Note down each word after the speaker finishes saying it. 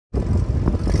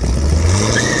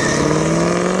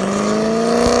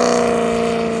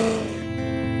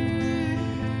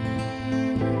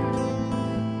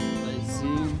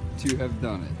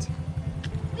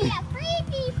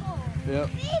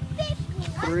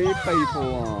3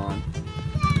 people on.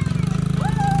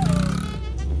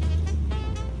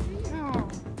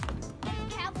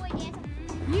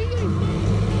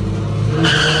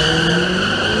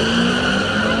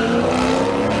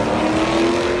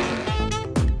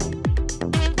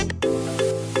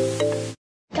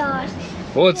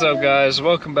 What's up, guys?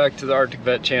 Welcome back to the Arctic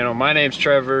Vet channel. My name's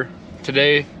Trevor.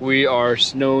 Today we are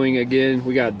snowing again.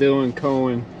 We got Dylan,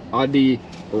 Cohen, Adi,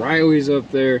 Riley's up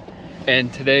there,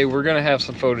 and today we're gonna have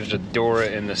some footage of Dora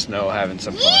in the snow having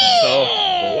some fun.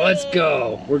 So let's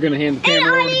go. We're gonna hand the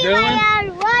camera over to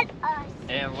Dylan.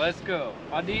 And let's go.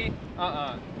 Adi,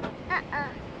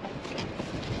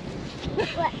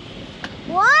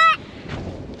 What?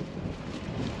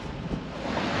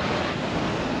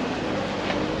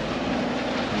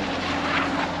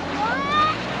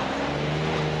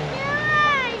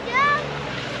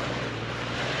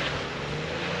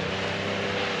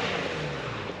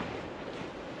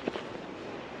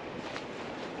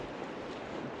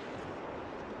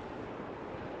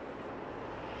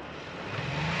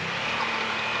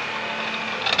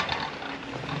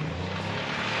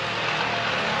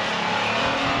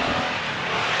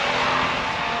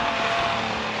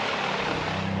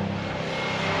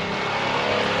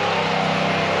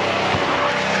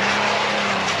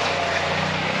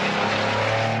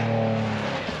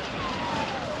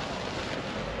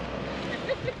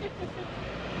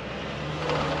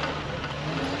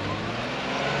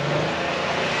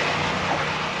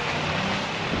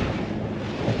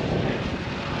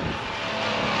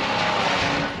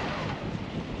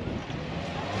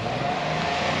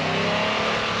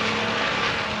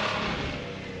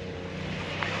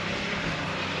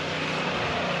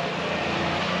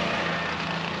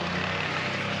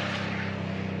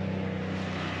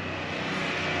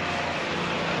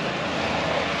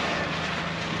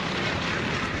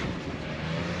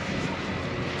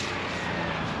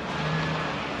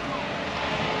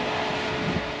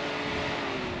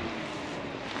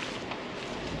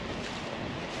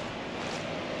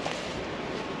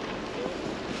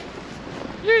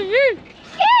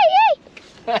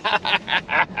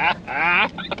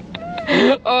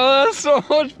 Oh, that's so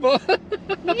much fun.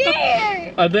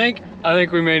 Yeah. I think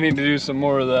we may need to do some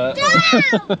more of that.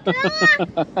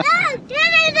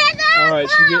 All right,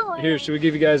 should we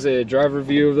give you guys a driver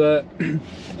view of that?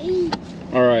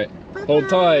 All right, hold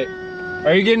tight.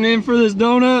 Are you getting in for this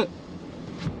donut?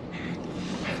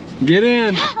 Get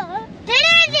in.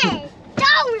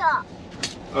 Donut.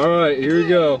 All right, here we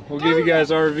go. We'll give you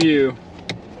guys our view.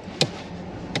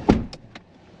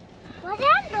 What's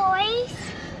that noise?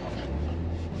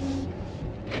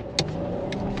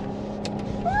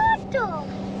 What the?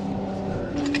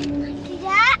 See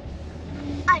that?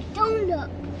 A donut.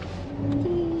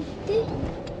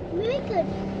 Really good.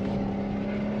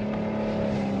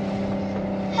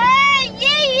 Hey,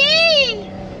 yee!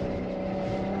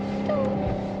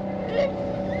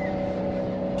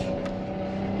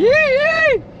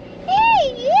 Yee!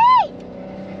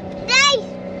 Yee!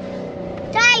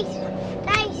 Dice!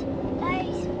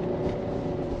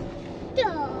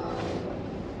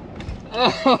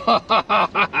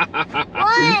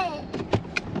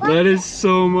 What? That is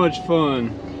so much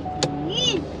fun.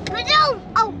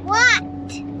 A what?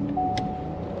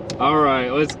 All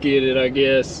right, let's get it, I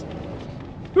guess.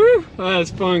 Whew,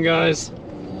 that's fun, guys.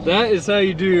 That is how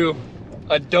you do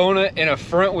a donut in a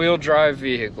front wheel drive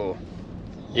vehicle.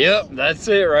 Yep, that's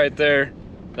it right there.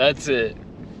 That's it.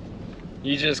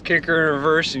 You just kick her in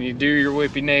reverse and you do your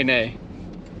whippy nay nay.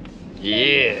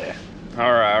 Yeah.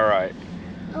 All right.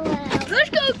 Oh, wow. Let's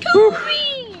go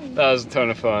tubing. That was a ton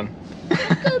of fun.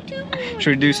 Let's go tubing.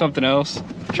 Should we do something else?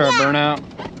 Try a burnout?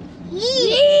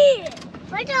 Yeah.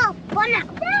 Let's go burnout.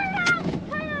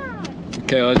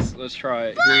 Okay, let's try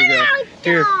it. Here we go.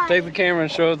 Here, take the camera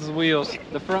and show us the wheels,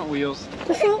 the front wheels.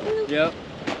 The front wheels? Yep.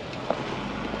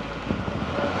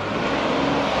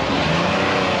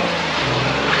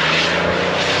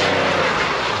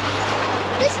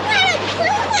 This is not a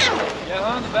burnout. Yeah,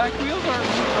 huh? The back wheels aren't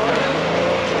started.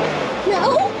 No.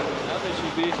 Now they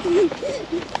should be.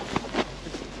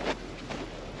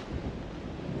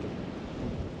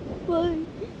 What?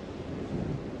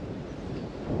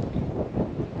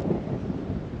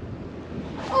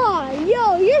 Oh,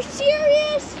 yo, you're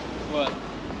serious? What?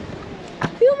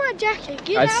 Feel my jacket.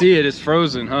 Get I out. see it. It's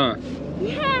frozen, huh?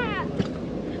 Yeah.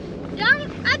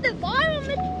 Down at the bottom,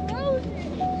 it's frozen.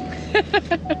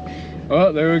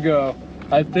 Well, there we go.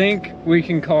 I think we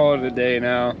can call it a day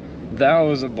now. That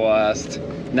was a blast.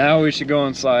 Now we should go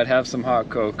inside, have some hot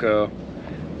cocoa.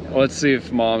 Let's see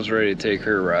if Mom's ready to take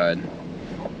her ride.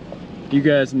 You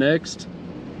guys next?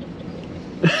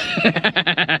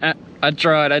 I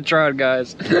tried,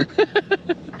 guys.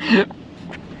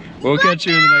 We'll catch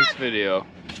you in the next video.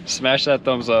 Smash that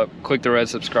thumbs up. Click the red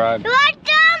subscribe.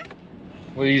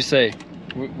 What do you say?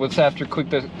 What's after click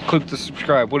the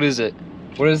subscribe? What is it?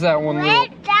 What is that one little?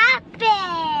 Ring that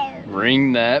bell.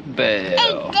 Ring that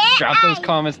bell. Drop those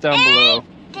comments down below.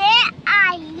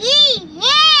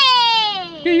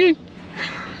 Yay!